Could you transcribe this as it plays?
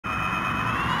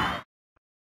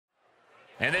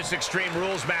And this Extreme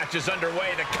Rules match is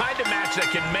underway, the kind of match that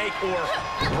can make or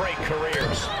break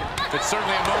careers. It's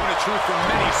certainly a moment of truth for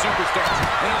many superstars.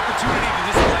 An opportunity to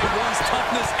display one's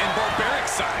toughness and barbaric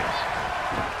side.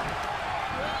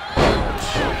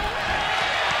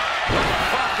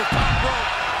 Off the top rope.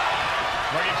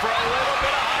 Ready for a little bit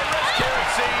of high risk here,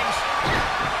 it seems.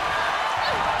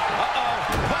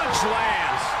 Uh-oh, punch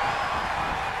lands.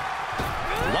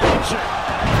 Launcher.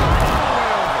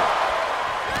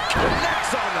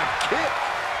 Connects on the kick.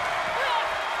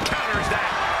 Counters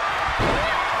that.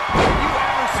 Have you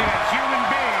ever seen a human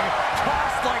being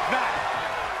tossed like that?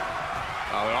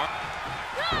 Oh, they are.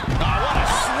 Oh, what a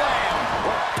slam.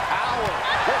 What power.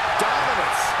 What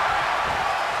dominance.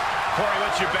 Corey,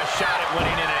 what's your best shot at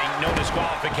winning in a no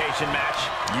disqualification match?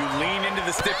 You lean into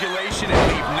the stipulation and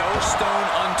leave no stone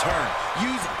unturned.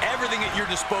 Use everything at your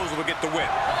disposal to get the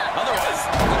win. Otherwise,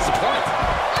 what's the point?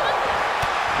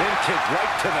 Then kick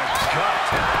right to the gut.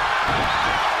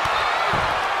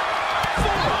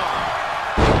 Forearm.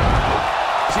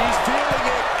 She's feeling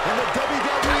it, and the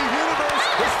WWE Universe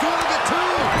is feeling it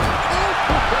too.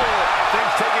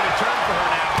 Things taking a turn for her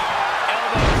now.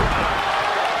 Elbow drop.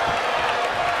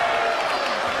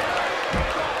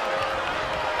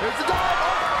 Here's the dive.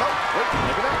 Oh, wait,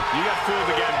 look at that. You got fooled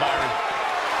again, Byron.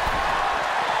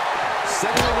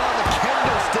 Setting around the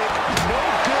kendo stick. No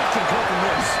good can come from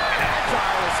this.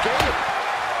 Agile escape.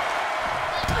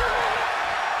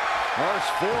 Harsh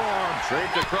forearm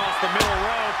draped across the middle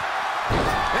rope.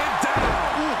 And down.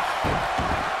 Ooh.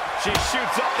 She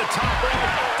shoots up the top rope.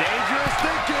 Dangerous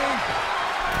thinking.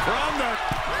 From the...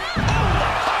 Oh,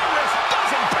 the high risk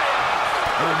doesn't pay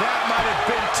off. And that might have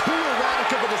been too erratic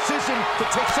of a decision to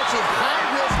take such a high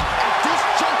risk at this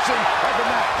junction of the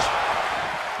match.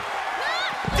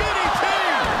 DDT!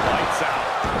 Lights out.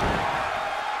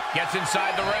 Gets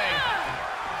inside the ring.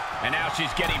 And now she's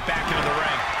getting back into the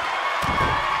ring.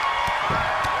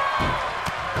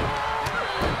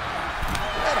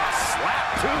 And a slap,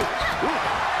 too. Ooh,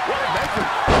 what a measure.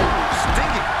 Ooh,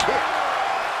 stinging kick.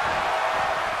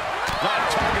 Not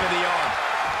target of the arm.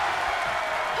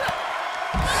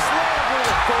 Slam with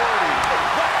authority.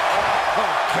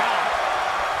 Oh, God.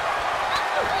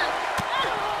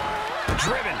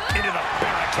 Driven into the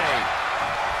barricade.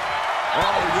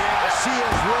 Oh, yeah, she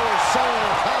is really showing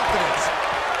her confidence.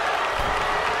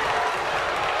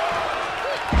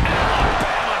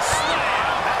 Alabama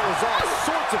slam. That was all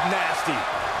sorts of nasty.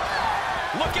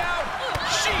 Look out.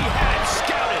 She had it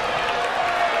scouted.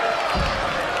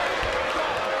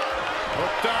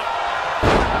 Hooked up.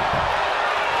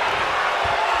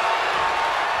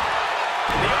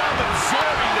 The arm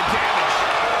absorbing the damage.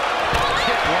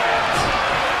 Kick lands.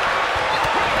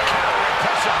 Counter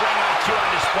impressive ring IQ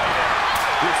on display there.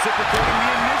 Reciprocating the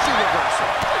initial reversal.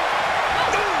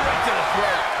 Ooh, right to the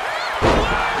throat.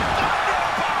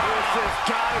 This has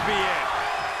got to be it.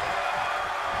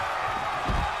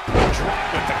 Drop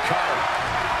with the cover.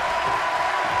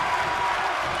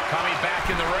 Coming back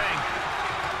in the ring.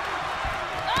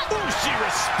 Ooh, she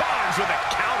responds with a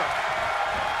counter.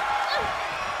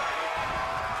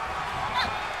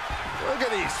 Look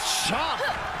at these chops.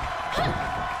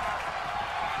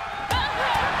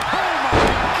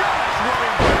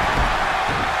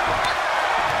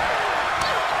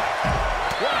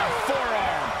 What a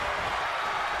forearm.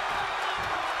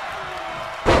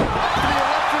 The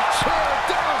electric chair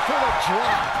down for the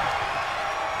drop.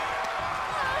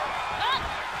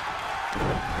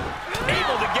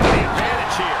 Able to get the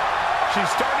advantage here.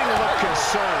 She's starting to look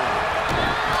concerned.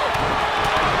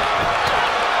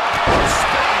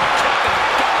 Spinning kick to the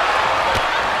gut.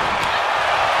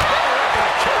 Oh, right to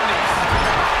the kidneys.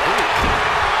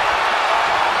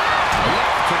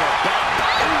 Left to the back.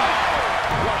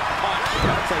 What a punch.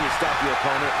 That's how you stop your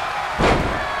opponent.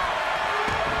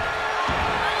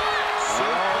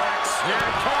 Suplex. Here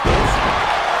it comes.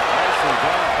 Nicely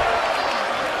done.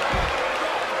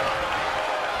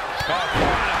 Oh,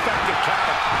 what an effective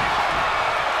counter.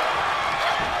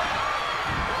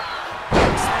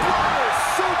 Exploder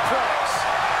suplex.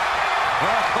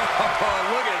 Oh,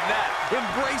 look at that.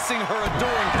 Embracing her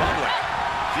adoring public.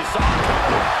 She saw it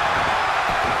coming.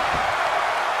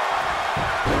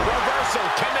 Reversal.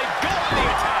 Can they go on the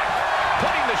attack?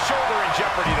 Putting the shoulder in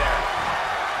jeopardy there.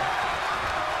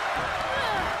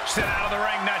 Sit out of the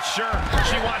ring, not sure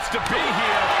she wants to be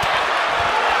here.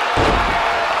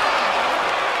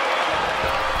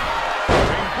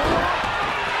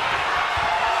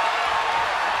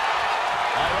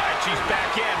 All right, she's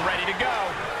back in, ready to go.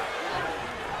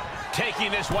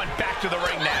 Taking this one back to the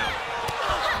ring now.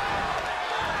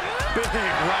 Big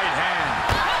right hand.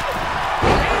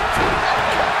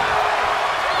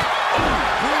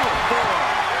 Brutal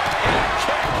forearm.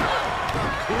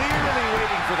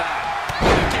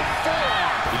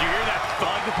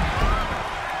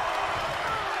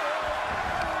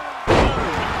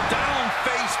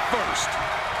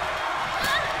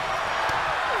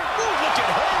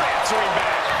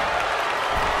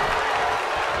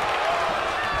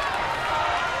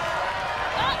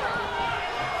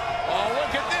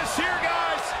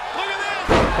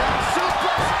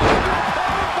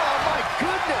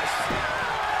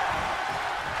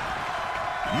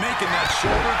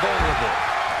 shoulder vulnerable.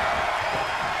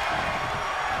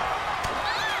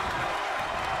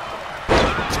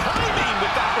 Timing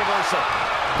with that reversal.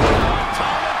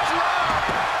 Atomic drop.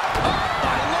 Oh,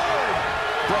 my Lord.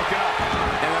 Broken up.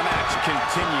 And the match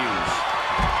continues.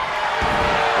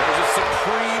 There's a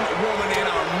supreme woman in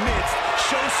our midst.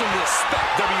 Show some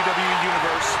respect, WWE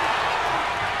Universe.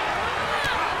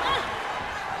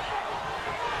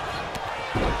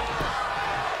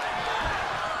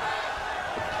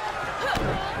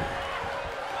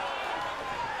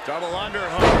 Double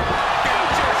underhook.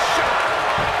 Major shot.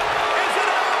 Is it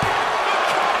out?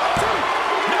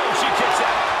 No, she kicks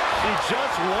out. She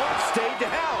just won't stay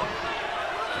down.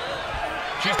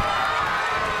 She's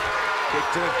Kick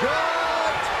to the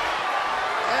gut.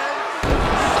 And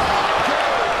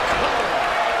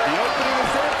the opening is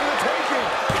there for the taking.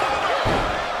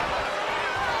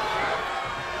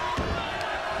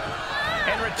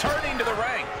 and returning to the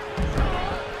ring.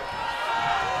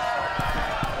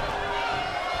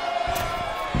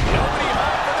 Nobody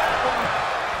home for that one.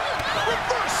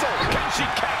 Reversal. Can she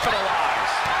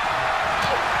capitalize?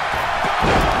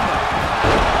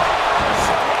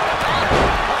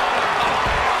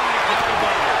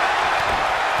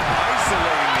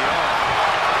 Isolating the arm.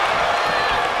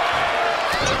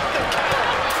 The counter.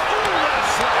 Ooh, what a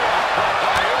slam.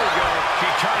 Oh, here we go. She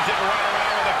turns it right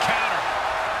around with a counter.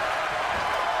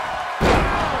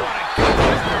 What a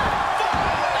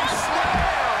far-away slam.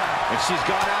 And she's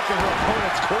gone after her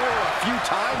opponent's core a few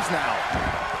times now.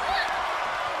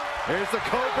 Here's the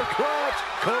Cobra Clutch.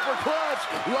 Cobra Clutch.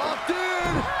 Locked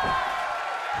in.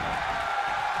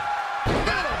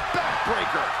 And a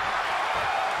backbreaker.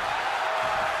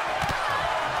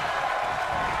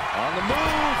 On the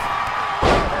move.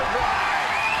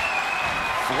 Overdrive.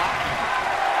 Flat.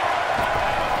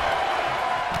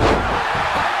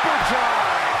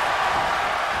 Hyperdrive.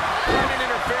 Right in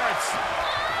interference.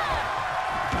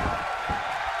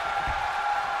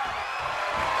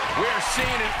 We're seeing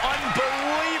an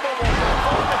unbelievable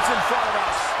performance in front of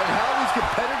us. And how these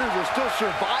competitors are still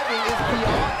surviving is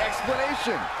beyond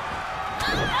explanation.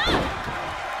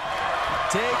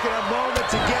 Taking a moment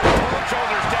to get both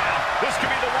Shoulders down. This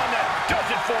could be the one that does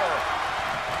it for her.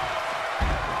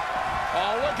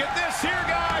 Oh, look at this here,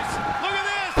 guys. Look at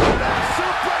this.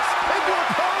 suplex into a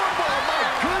powerbomb. My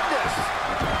goodness.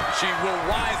 She will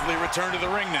wisely return to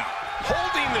the ring now.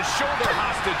 Holding the shoulder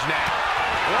hostage now.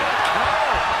 What a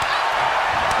counter.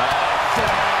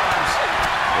 Forearms.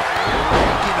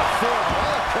 Making the form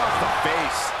all across the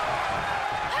face.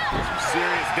 Some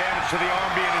serious damage to the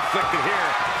arm being inflicted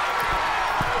here.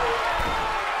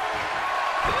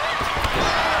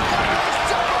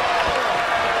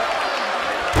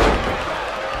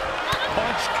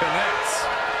 Punch connects.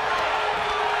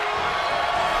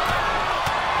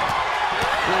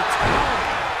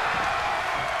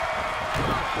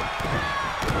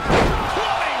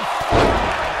 Flying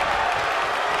forward.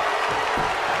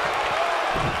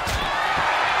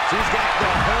 She's got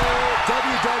the whole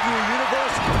WWE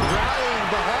Universe rallying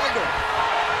behind her.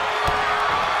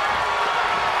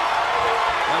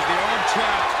 As the arm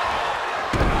trapped.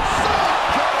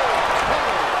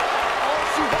 All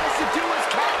she has to do is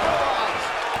capitalize.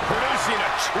 Producing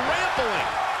a trampling.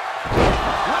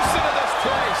 Listen to this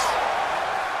place.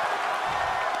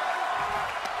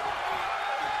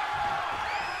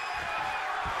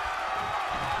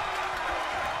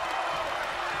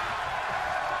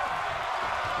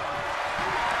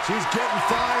 She's getting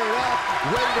fired up,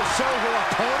 ready to show her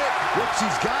opponent what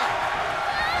she's got.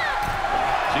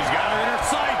 She's got her in her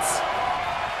sights.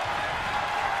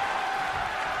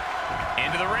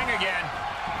 Into the ring again.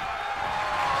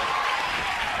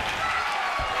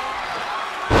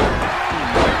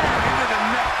 Into the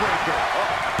neckbreaker.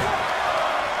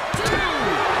 Two.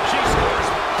 She scores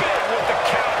big with the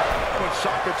counter. What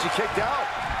shot that she kicked out?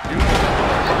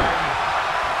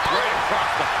 Right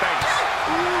across the face.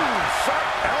 Ooh, sharp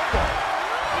elbow.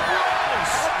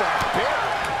 Nice.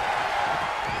 Barbaric.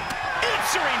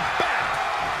 Answering back.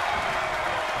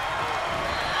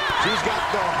 She's got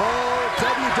the whole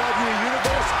WWE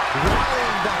Universe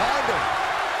rallying behind her.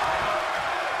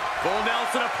 Full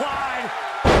Nelson applied.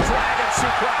 Dragon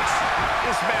suplex.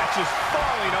 This match is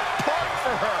falling apart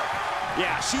for her.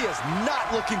 Yeah, she is not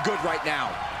looking good right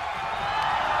now.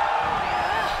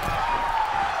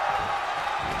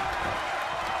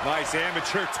 Nice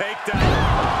amateur takedown.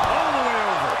 All the way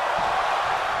over.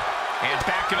 And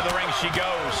back into the ring she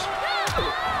goes.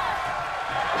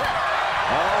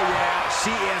 Oh, yeah, she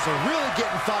is really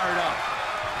getting fired up.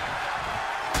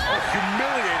 A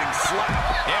humiliating slap.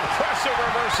 Impressive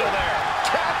reversal there.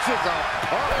 Catches a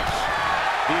punch.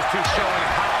 These two showing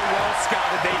how well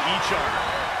scouted they each are.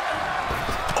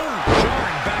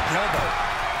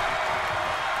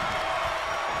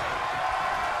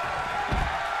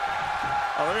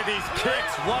 Look at these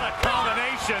kicks. What a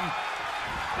combination.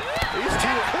 He's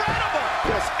incredible.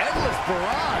 Just endless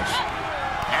barrage.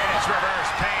 And it's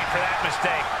reverse pain for that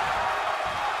mistake.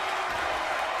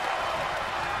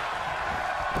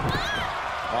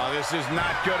 Oh, this is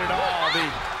not good at all. The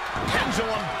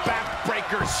pendulum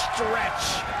backbreaker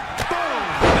stretch. Boom!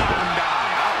 Down,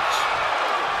 down. Ouch.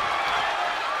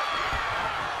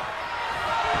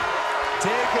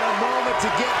 Taking a moment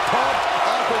to get pumped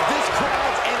off of this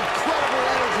crowd's incredible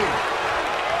energy.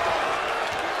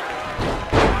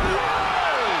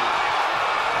 Whoa!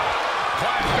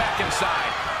 Climbs back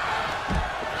inside.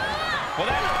 Well,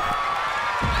 that...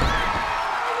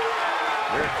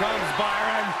 Here comes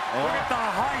Byron. Look at the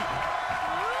height.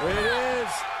 It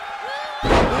is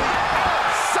the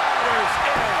outsider's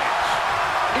edge.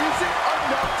 Is it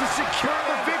enough to secure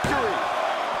the victory?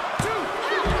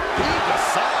 He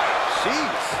decides.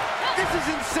 Jeez, this is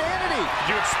insanity. Did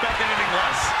you expect anything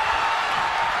less?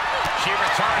 She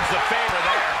returns the favor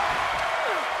there.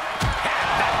 Had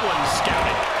that one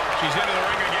scouted. She's into the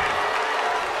ring again.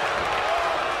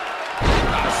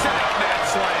 Set up that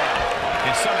slam.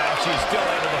 And somehow she's still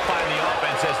able to find the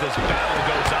offense as this battle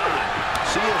goes on.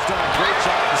 She has done a great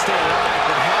job to stay alive,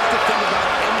 but has to think about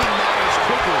ending matters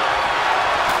quickly.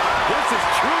 This is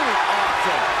truly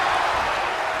awesome.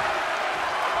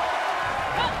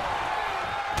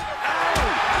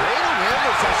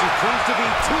 She proves to be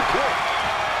too quick.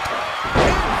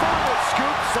 Infernal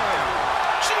scoop slam.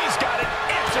 She's got an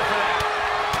answer for that.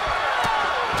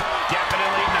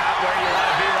 Definitely not where you want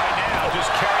to be right now.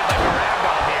 Just carried like a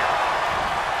ragdoll here.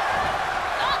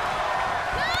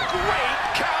 Great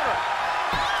counter.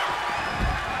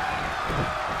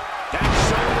 That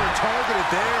shoulder targeted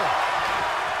there.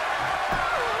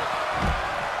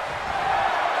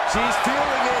 She's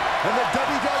feeling it, and the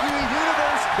WWE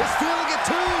Universe is feeling it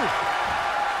too.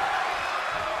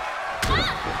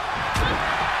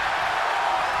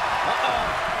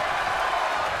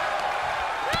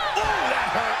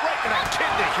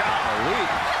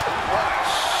 What a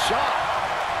shot.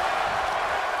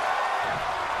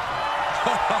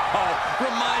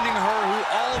 Reminding her who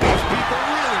all these people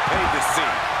really paid to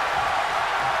see.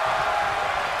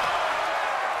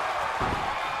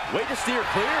 Way to steer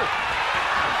clear.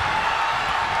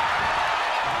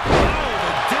 Oh,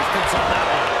 the distance on that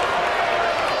one.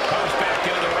 Comes back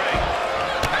into the ring.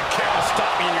 That can't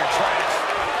stop me in your tracks.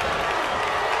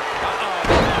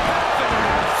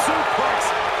 Suplex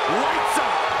lights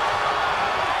up.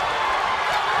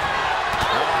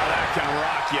 Can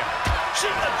rock you. She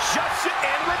adjusts it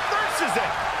and reverses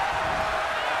it.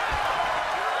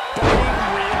 Boom,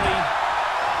 really?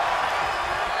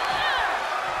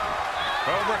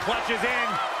 Cobra clutches in.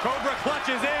 Cobra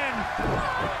clutches in.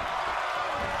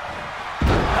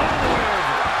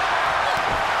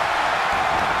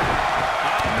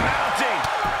 Mounting.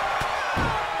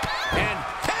 And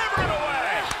hammering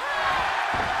away.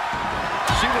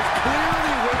 She was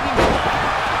clearly waiting for that.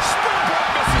 Springboard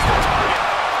misses the target.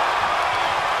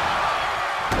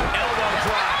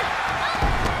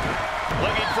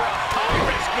 Looking for a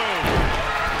high-risk move.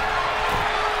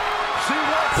 She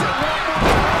wants it one more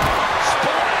time.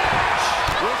 Splash!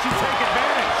 Will she take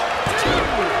advantage?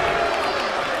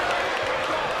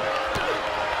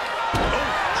 Oh,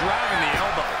 driving the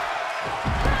elbow.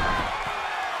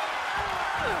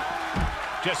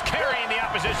 Just carrying the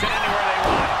opposition anywhere they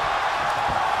want.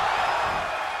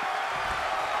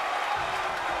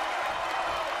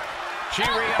 She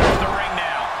re-enters the ring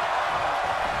now.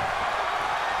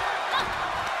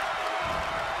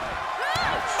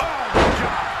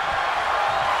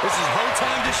 This is her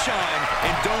time to shine,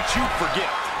 and don't you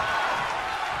forget.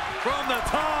 From the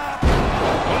top.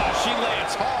 Oh, she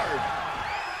lands hard.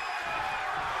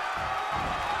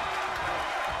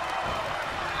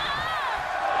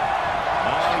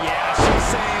 Oh, yeah, she's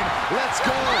saying, let's go.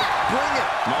 Bring it.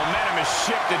 Momentum is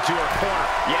shifted to her corner.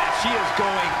 Yeah, she is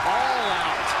going all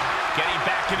out. Getting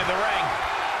back into the ring.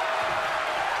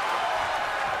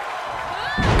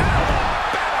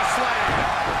 Battle slam.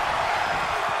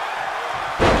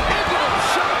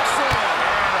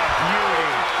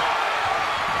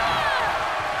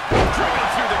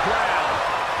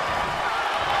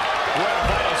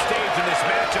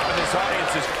 This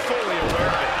audience is fully aware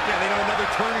of it. Yeah, they know another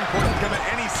turning point can come at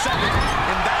any second,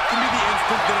 and that can be the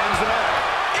instant that ends it all.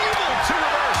 Evil to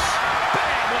reverse.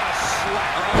 Bang, what a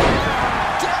slap.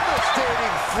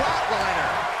 Devastating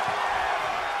flatliner.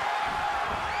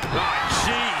 Oh,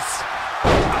 jeez.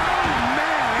 Oh,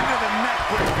 man, into the neck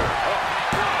breaker.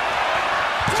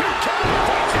 Two count.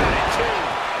 Fights out at two.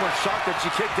 We're shocked that she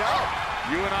kicked out.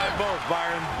 You and I both,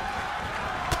 Byron.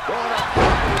 Going up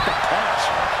high with the punch.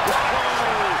 Whoa.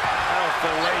 That'll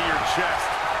fillet your chest.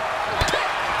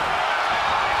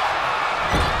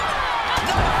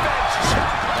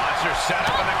 Watch her set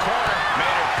up in the corner.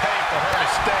 Made her pay for her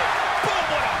mistake. Boom,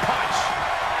 what a punch.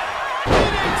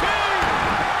 DDT!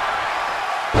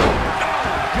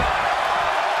 Oh, God.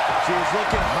 She was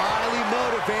looking highly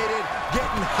motivated,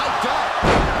 getting hyped up.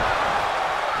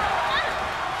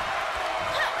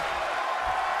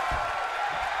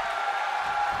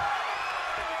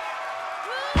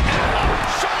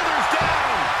 Shoulders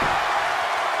down.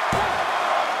 1,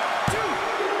 2,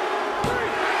 3.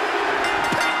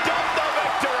 Picked up the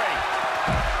victory.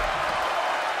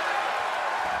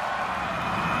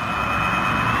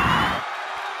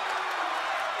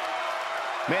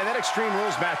 Man, that Extreme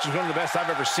Rules match was one of the best I've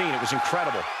ever seen. It was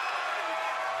incredible.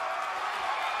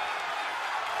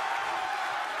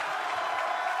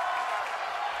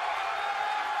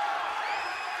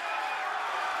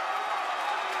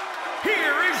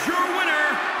 Here is your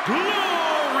winner,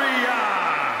 Gloria!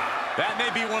 That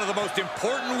may be one of the most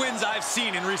important wins I've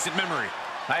seen in recent memory.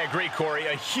 I agree, Corey.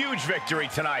 A huge victory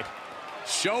tonight.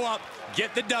 Show up,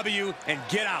 get the W, and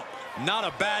get out. Not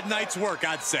a bad night's work,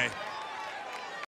 I'd say.